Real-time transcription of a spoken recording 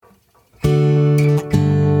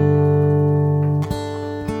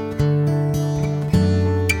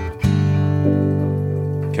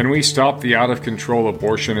we stop the out-of-control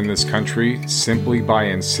abortion in this country simply by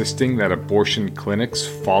insisting that abortion clinics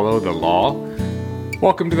follow the law?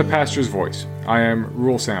 Welcome to The Pastor's Voice. I am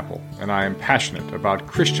Rule Sample, and I am passionate about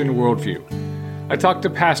Christian worldview. I talk to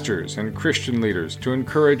pastors and Christian leaders to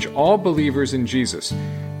encourage all believers in Jesus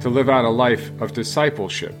to live out a life of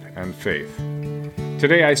discipleship and faith.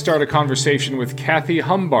 Today I start a conversation with Kathy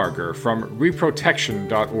Humbarger from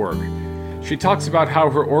reprotection.org. She talks about how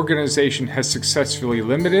her organization has successfully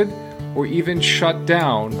limited or even shut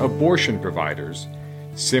down abortion providers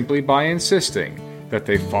simply by insisting that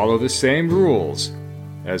they follow the same rules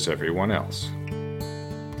as everyone else.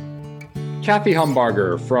 Kathy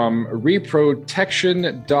Humbarger from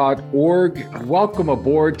reprotection.org. Welcome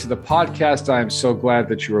aboard to the podcast. I am so glad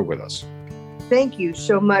that you are with us. Thank you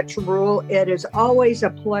so much, Rule. It is always a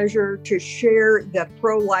pleasure to share the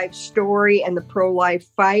pro-life story and the pro-life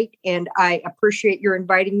fight, and I appreciate your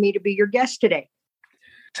inviting me to be your guest today.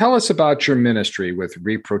 Tell us about your ministry with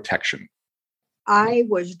Reprotection. I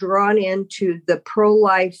was drawn into the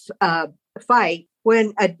pro-life fight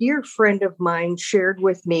when a dear friend of mine shared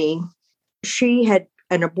with me she had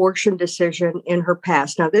an abortion decision in her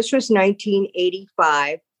past. Now, this was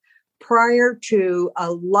 1985, prior to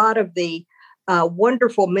a lot of the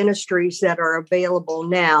wonderful ministries that are available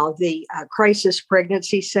now, the crisis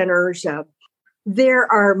pregnancy centers. There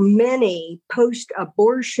are many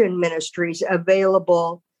post-abortion ministries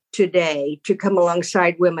available today to come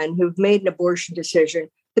alongside women who've made an abortion decision,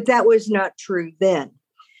 but that was not true then.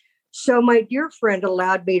 So my dear friend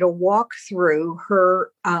allowed me to walk through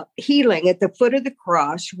her healing at the foot of the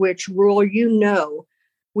cross, which, Rule, you know,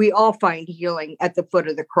 we all find healing at the foot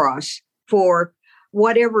of the cross for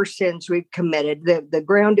whatever sins we've committed. The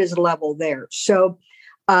ground is level there. So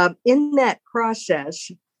in that process,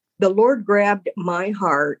 the Lord grabbed my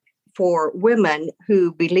heart for women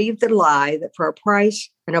who believed the lie that for a price,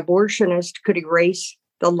 an abortionist could erase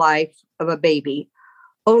the life of a baby,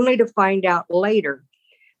 only to find out later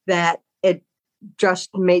that it just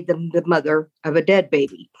made them the mother of a dead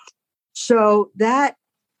baby. So that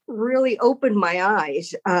really opened my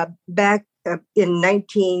eyes. Back in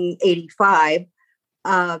 1985,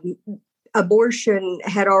 abortion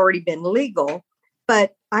had already been legal,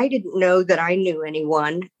 but I didn't know that I knew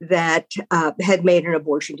anyone that had made an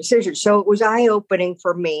abortion decision. So it was eye-opening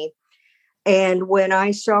for me. And when I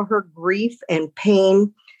saw her grief and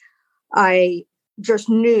pain, I just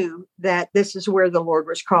knew that this is where the Lord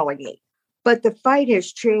was calling me. But the fight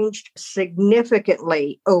has changed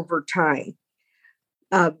significantly over time.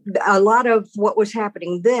 A lot of what was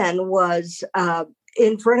happening then was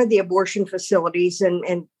in front of the abortion facilities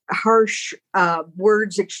and harsh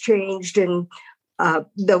words exchanged, and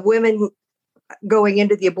the women going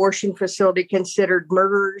into the abortion facility considered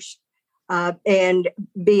murderers and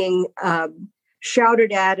being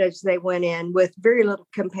shouted at as they went in with very little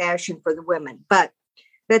compassion for the women. But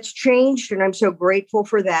that's changed, and I'm so grateful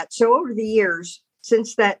for that. So over the years,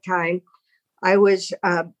 since that time, I was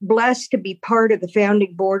blessed to be part of the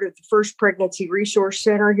founding board of the First Pregnancy Resource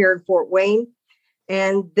Center here in Fort Wayne.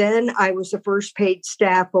 And then I was the first paid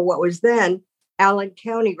staff for what was then Allen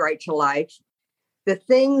County Right to Life. The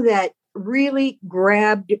thing that really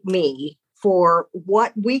grabbed me for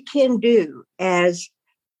what we can do as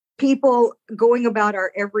people going about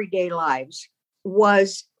our everyday lives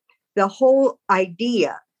was the whole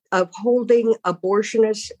idea of holding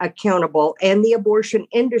abortionists accountable and the abortion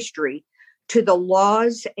industry to the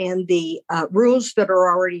laws and the rules that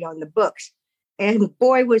are already on the books. And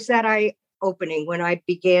boy, was that eye-opening when I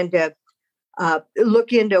began to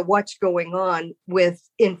look into what's going on with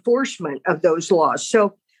enforcement of those laws.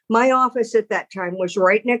 So my office at that time was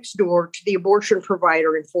right next door to the abortion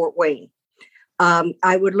provider in Fort Wayne.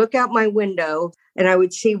 I would look out my window and I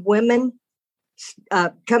would see women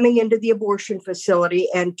coming into the abortion facility,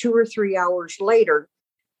 and 2 or 3 hours later,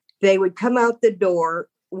 they would come out the door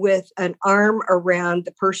with an arm around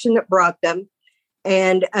the person that brought them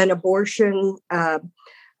and an abortion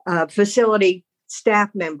facility staff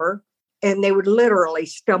member, and they would literally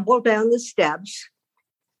stumble down the steps,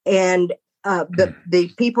 and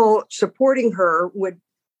the people supporting her would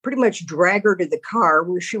pretty much drag her to the car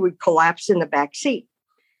where she would collapse in the back seat.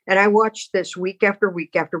 And I watched this week after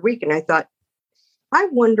week after week, and I thought, I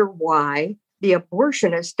wonder why the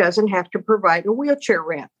abortionist doesn't have to provide a wheelchair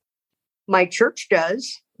ramp. My church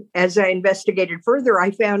does. As I investigated further,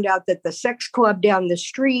 I found out that the sex club down the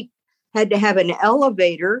street had to have an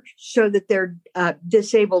elevator so that their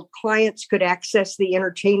disabled clients could access the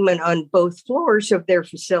entertainment on both floors of their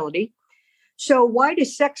facility. So why do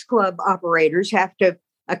sex club operators have to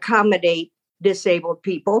accommodate disabled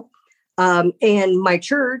people and my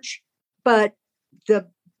church, but the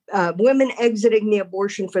women exiting the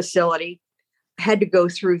abortion facility had to go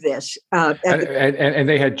through this. And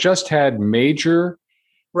they had just had major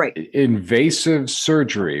invasive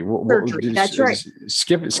surgery. That's right.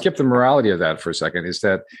 Skip the morality of that for a second. Is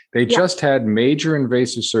that they just had major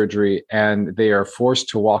invasive surgery and they are forced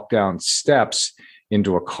to walk down steps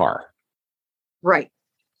into a car. Right.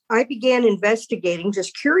 I began investigating,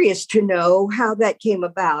 just curious to know how that came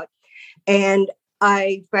about. And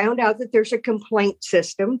I found out that there's a complaint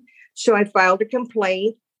system. So I filed a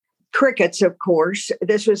complaint. Crickets, of course.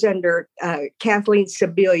 This was under Kathleen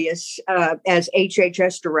Sebelius as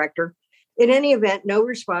HHS director. In any event, no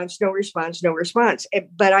response.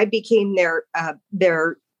 But I became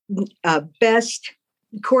their best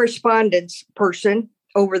correspondence person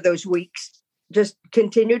over those weeks. Just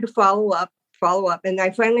continued to follow up. And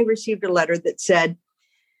I finally received a letter that said,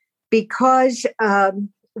 because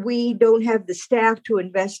we don't have the staff to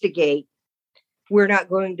investigate, we're not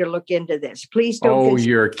going to look into this. Please don't. Oh,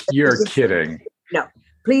 you're kidding. No,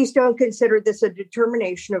 please don't consider this a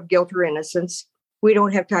determination of guilt or innocence. We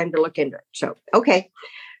don't have time to look into it. So, okay.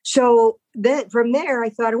 So then from there, I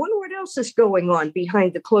thought, I wonder what else is going on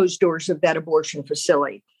behind the closed doors of that abortion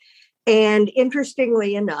facility. And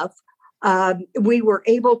interestingly enough, we were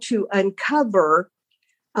able to uncover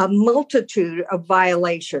a multitude of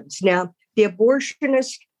violations. Now, the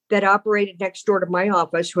abortionist that operated next door to my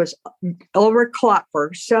office was Ulrich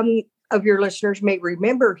Klopfer. Some of your listeners may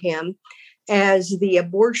remember him as the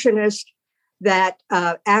abortionist that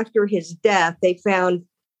after his death, they found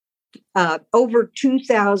over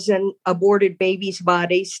 2,000 aborted babies'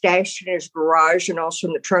 bodies stashed in his garage and also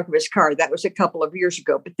in the trunk of his car. That was a couple of years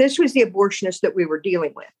ago. But this was the abortionist that we were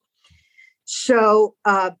dealing with. So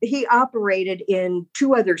he operated in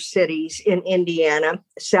two other cities in Indiana,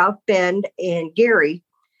 South Bend and Gary.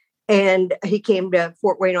 And he came to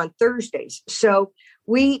Fort Wayne on Thursdays. So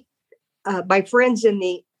we, my friends in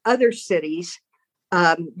the other cities,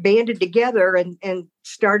 banded together and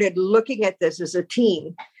started looking at this as a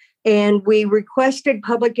team. And we requested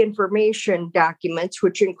public information documents,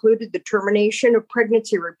 which included the termination of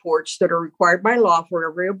pregnancy reports that are required by law for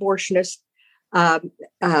every abortionist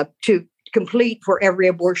to complete for every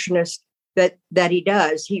abortionist that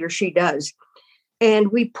he or she does.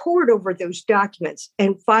 And we pored over those documents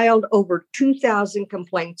and filed over 2,000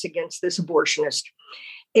 complaints against this abortionist.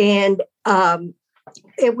 And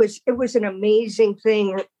it was an amazing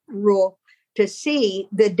thing, Rule, to see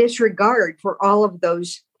the disregard for all of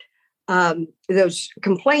those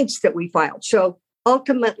complaints that we filed. So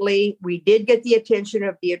ultimately, we did get the attention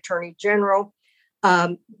of the Attorney General.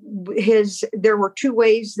 There were two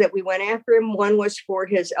ways that we went after him. One was for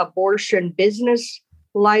his abortion business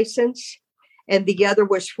license, and the other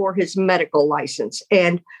was for his medical license.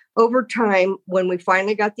 And over time, when we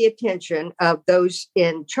finally got the attention of those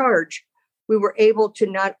in charge, we were able to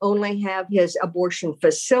not only have his abortion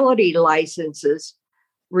facility licenses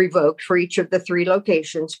revoked for each of the three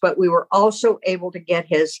locations, but we were also able to get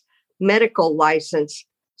his medical license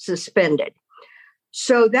suspended.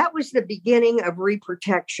 So that was the beginning of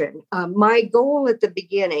reprotection. My goal at the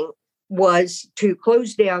beginning was to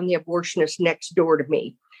close down the abortionist next door to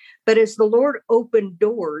me. But as the Lord opened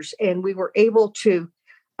doors and we were able to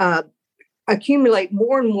accumulate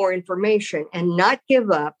more and more information and not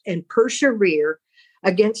give up and persevere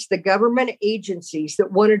against the government agencies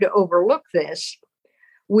that wanted to overlook this,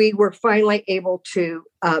 we were finally able to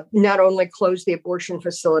not only close the abortion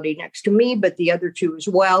facility next to me, but the other two as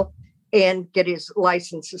well, and get his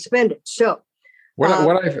license suspended. So I'm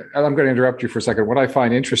going to interrupt you for a second. What I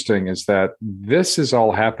find interesting is that this is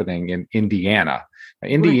all happening in Indiana.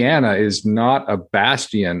 Indiana is not a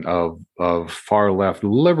bastion of far left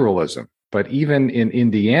liberalism, but even in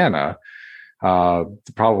Indiana,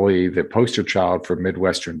 probably the poster child for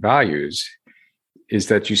Midwestern values is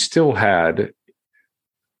that you still had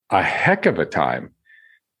a heck of a time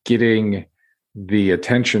getting the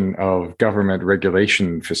attention of government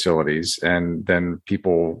regulation facilities and then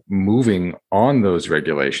people moving on those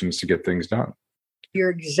regulations to get things done. You're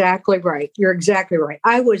exactly right.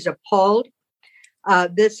 I was appalled.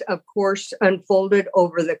 This, of course, unfolded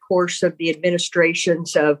over the course of the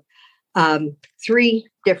administrations of three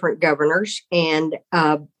different governors, and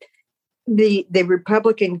the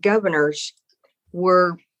Republican governors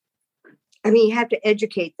were, you have to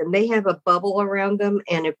educate them. They have a bubble around them.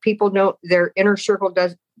 And if people know their inner circle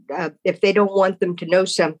does, if they don't want them to know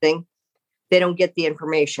something, they don't get the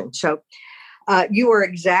information. So you are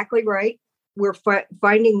exactly right. We're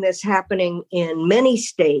finding this happening in many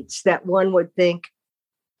states that one would think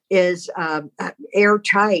is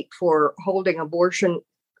airtight for holding abortion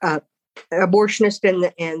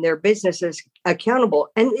abortionists and their businesses accountable.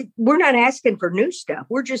 And we're not asking for new stuff.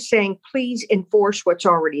 We're just saying, please enforce what's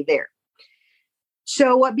already there.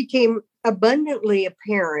 So what became abundantly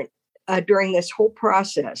apparent during this whole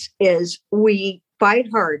process is we fight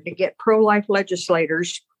hard to get pro-life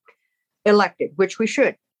legislators elected, which we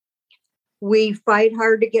should. We fight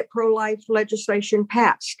hard to get pro-life legislation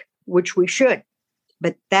passed, which we should.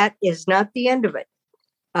 But that is not the end of it.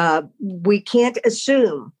 We can't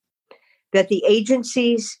assume that the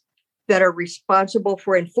agencies that are responsible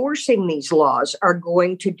for enforcing these laws are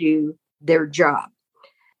going to do their job.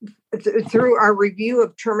 Through our review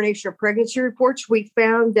of termination of pregnancy reports, we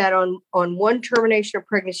found that on one termination of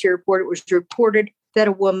pregnancy report, it was reported that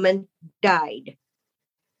a woman died.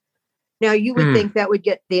 Now, you would think that would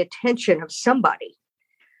get the attention of somebody.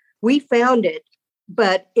 We found it,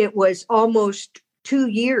 but it was almost 2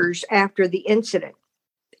 years after the incident.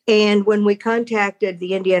 And when we contacted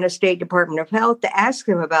the Indiana State Department of Health to ask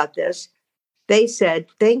them about this, they said,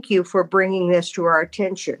 thank you for bringing this to our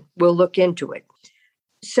attention. We'll look into it.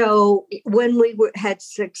 So when we had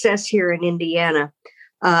success here in Indiana,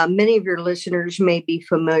 many of your listeners may be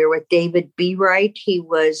familiar with David Bereit. He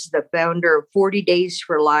was the founder of 40 Days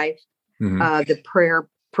for Life, the prayer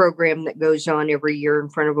program that goes on every year in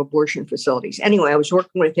front of abortion facilities. Anyway, I was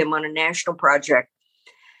working with him on a national project,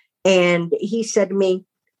 and he said to me,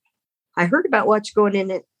 I heard about what's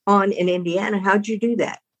going on in Indiana. How'd you do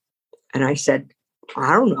that? And I said,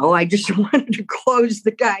 I don't know. I just wanted to close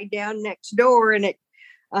the guy down next door, and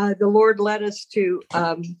the Lord led us to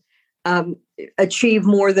achieve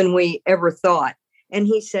more than we ever thought. And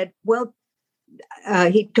he said, well,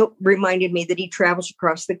 reminded me that he travels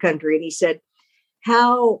across the country. And he said,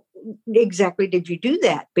 how exactly did you do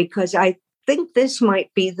that? Because I think this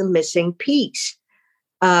might be the missing piece.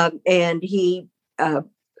 And he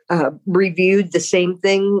reviewed the same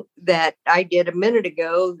thing that I did a minute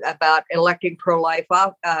ago about electing pro-life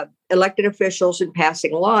elected officials and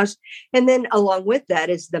passing laws. And then along with that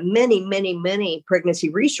is the many, many, many pregnancy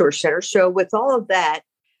resource centers. So with all of that,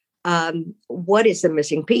 what is the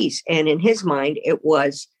missing piece? And in his mind, it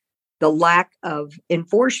was the lack of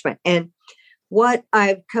enforcement. And what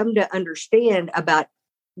I've come to understand about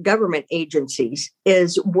government agencies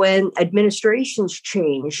is when administrations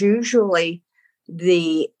change, usually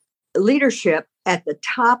the leadership at the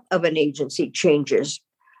top of an agency changes,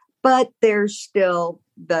 but there's still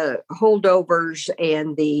the holdovers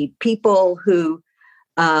and the people who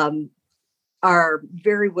are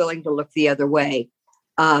very willing to look the other way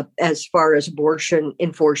as far as abortion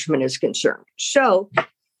enforcement is concerned. So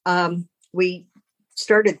I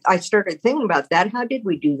started thinking about that. How did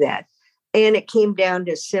we do that? And it came down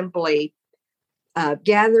to simply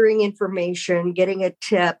gathering information, getting a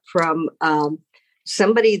tip from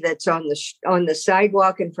somebody that's on the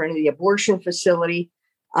sidewalk in front of the abortion facility,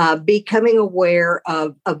 becoming aware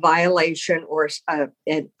of a violation or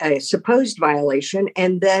a supposed violation,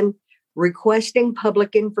 and then requesting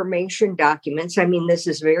public information documents. I mean, this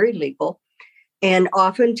is very legal. And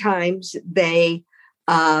oftentimes they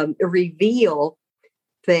reveal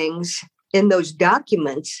things in those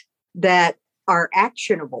documents that are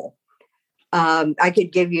actionable. I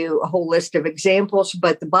could give you a whole list of examples,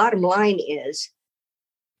 but the bottom line is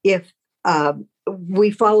if we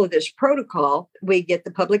follow this protocol, we get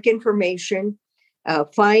the public information,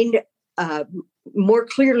 more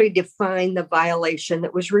clearly define the violation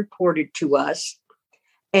that was reported to us,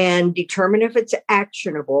 and determine if it's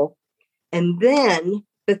actionable. And then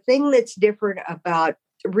the thing that's different about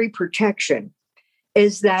reprotection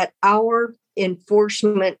is that our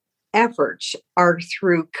enforcement efforts are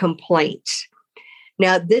through complaints.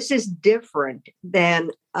 Now, this is different than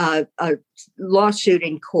a lawsuit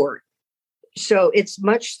in court. So it's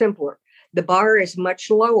much simpler. The bar is much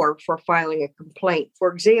lower for filing a complaint.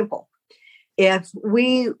 For example, if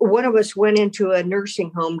one of us went into a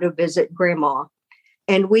nursing home to visit grandma,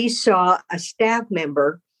 and we saw a staff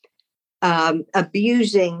member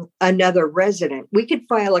abusing another resident, we could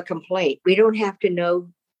file a complaint. We don't have to know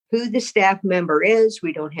who the staff member is.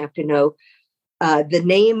 We don't have to know the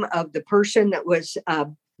name of the person that was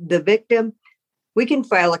the victim. We can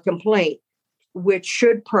file a complaint, which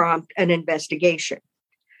should prompt an investigation.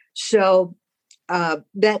 So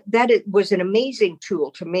that was an amazing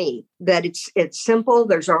tool to me. That it's simple.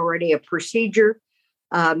 There's already a procedure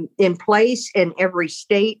in place in every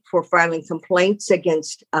state for filing complaints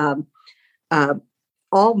against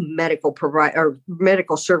all medical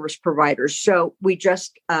service providers. So we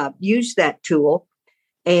just use that tool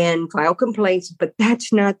and file complaints, but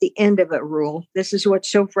that's not the end of it, Rule. This is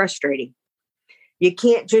what's so frustrating. You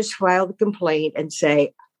can't just file the complaint and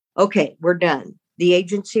say, okay, we're done. the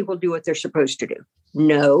agency will do what they're supposed to do.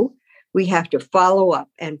 No, we have to follow up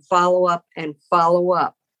and follow up and follow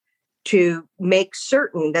up to make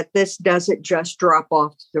certain that this doesn't just drop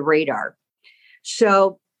off the radar.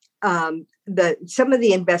 So some of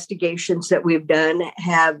the investigations that we've done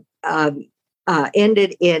have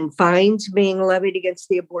ended in fines being levied against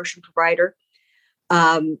the abortion provider.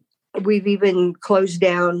 We've even closed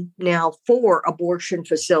down now 4 abortion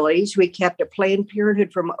facilities. We kept a Planned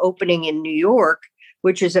Parenthood from opening in New York,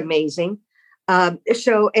 which is amazing. As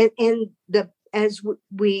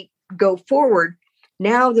we go forward,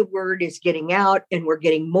 now the word is getting out, and we're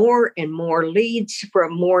getting more and more leads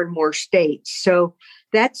from more and more states. So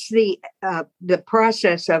that's the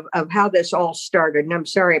process of how this all started. And I'm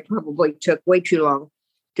sorry, I probably took way too long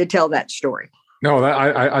to tell that story. No,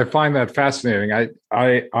 I find that fascinating.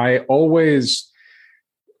 I always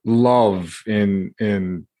love in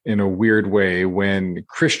a weird way when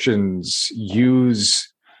Christians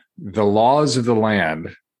use the laws of the land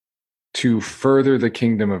to further the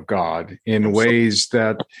kingdom of God in ways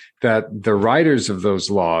that the writers of those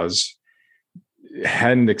laws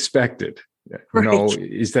hadn't expected. Right.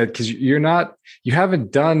 Is that because you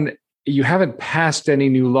haven't passed any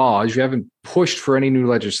new laws, you haven't pushed for any new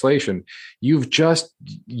legislation. You've just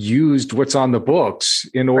used what's on the books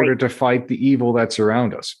in order to fight the evil that's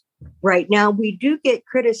around us. Right. Now, we do get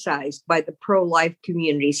criticized by the pro-life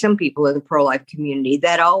community, some people in the pro-life community,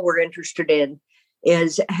 that all we're interested in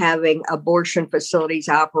is having abortion facilities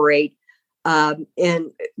operate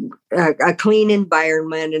in a clean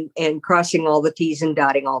environment and crossing all the T's and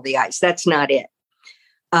dotting all the I's. That's not it.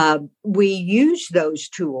 We use those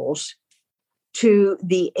tools to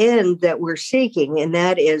the end that we're seeking, and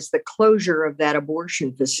that is the closure of that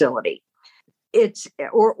abortion facility. It's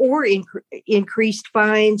or increased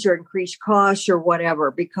fines or increased costs or whatever,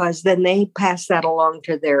 because then they pass that along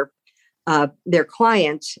to their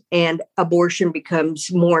clients, and abortion becomes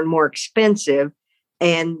more and more expensive,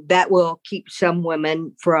 and that will keep some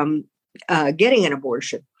women from getting an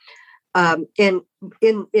abortion. And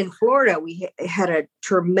in Florida, we had a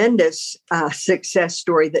tremendous success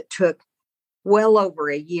story that took well over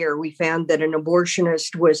a year. We found that an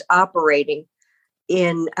abortionist was operating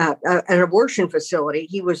in an abortion facility.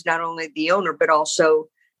 He was not only the owner, but also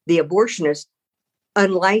the abortionist,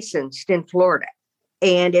 unlicensed in Florida.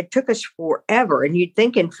 And it took us forever. And you'd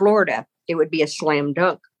think in Florida, it would be a slam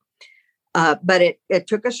dunk. But it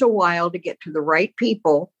took us a while to get to the right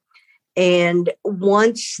people. And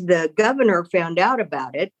once the governor found out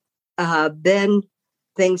about it, then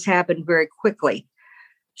things happened very quickly.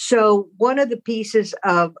 So one of the pieces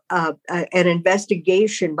of an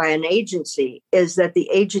investigation by an agency is that the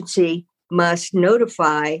agency must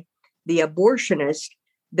notify the abortionist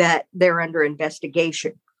that they're under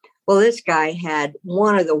investigation. Well, this guy had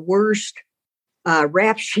one of the worst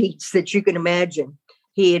rap sheets that you can imagine.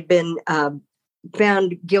 He had been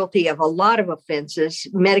found guilty of a lot of offenses,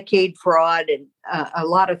 Medicaid fraud, and a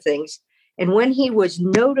lot of things. And when he was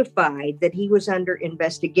notified that he was under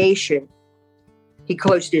investigation, he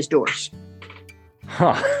closed his doors.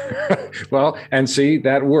 Huh. Well, and see,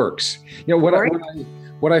 that works.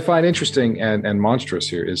 What I find interesting and monstrous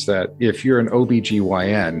here is that if you're an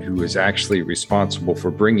OBGYN who is actually responsible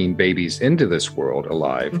for bringing babies into this world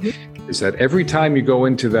alive, is that every time you go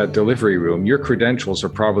into that delivery room, your credentials are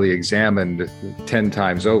probably examined 10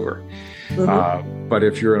 times over. But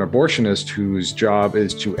if you're an abortionist whose job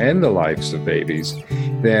is to end the lives of babies,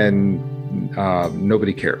 then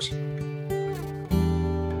nobody cares.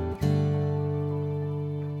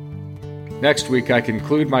 Next week, I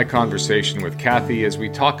conclude my conversation with Kathy as we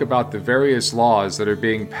talk about the various laws that are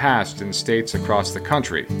being passed in states across the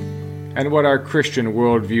country and what our Christian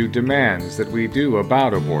worldview demands that we do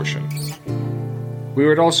about abortion. We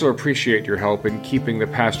would also appreciate your help in keeping the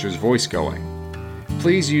pastor's voice going.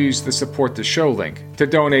 Please use the Support the Show link to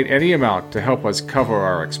donate any amount to help us cover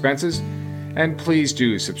our expenses, and please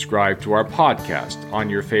do subscribe to our podcast on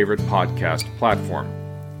your favorite podcast platform.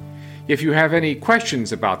 If you have any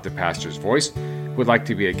questions about the Pastor's Voice, would like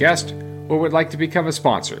to be a guest, or would like to become a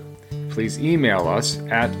sponsor, please email us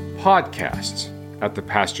at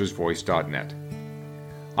podcasts@thepastorsvoice.net.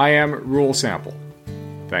 I am Rule Sample.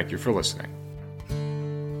 Thank you for listening.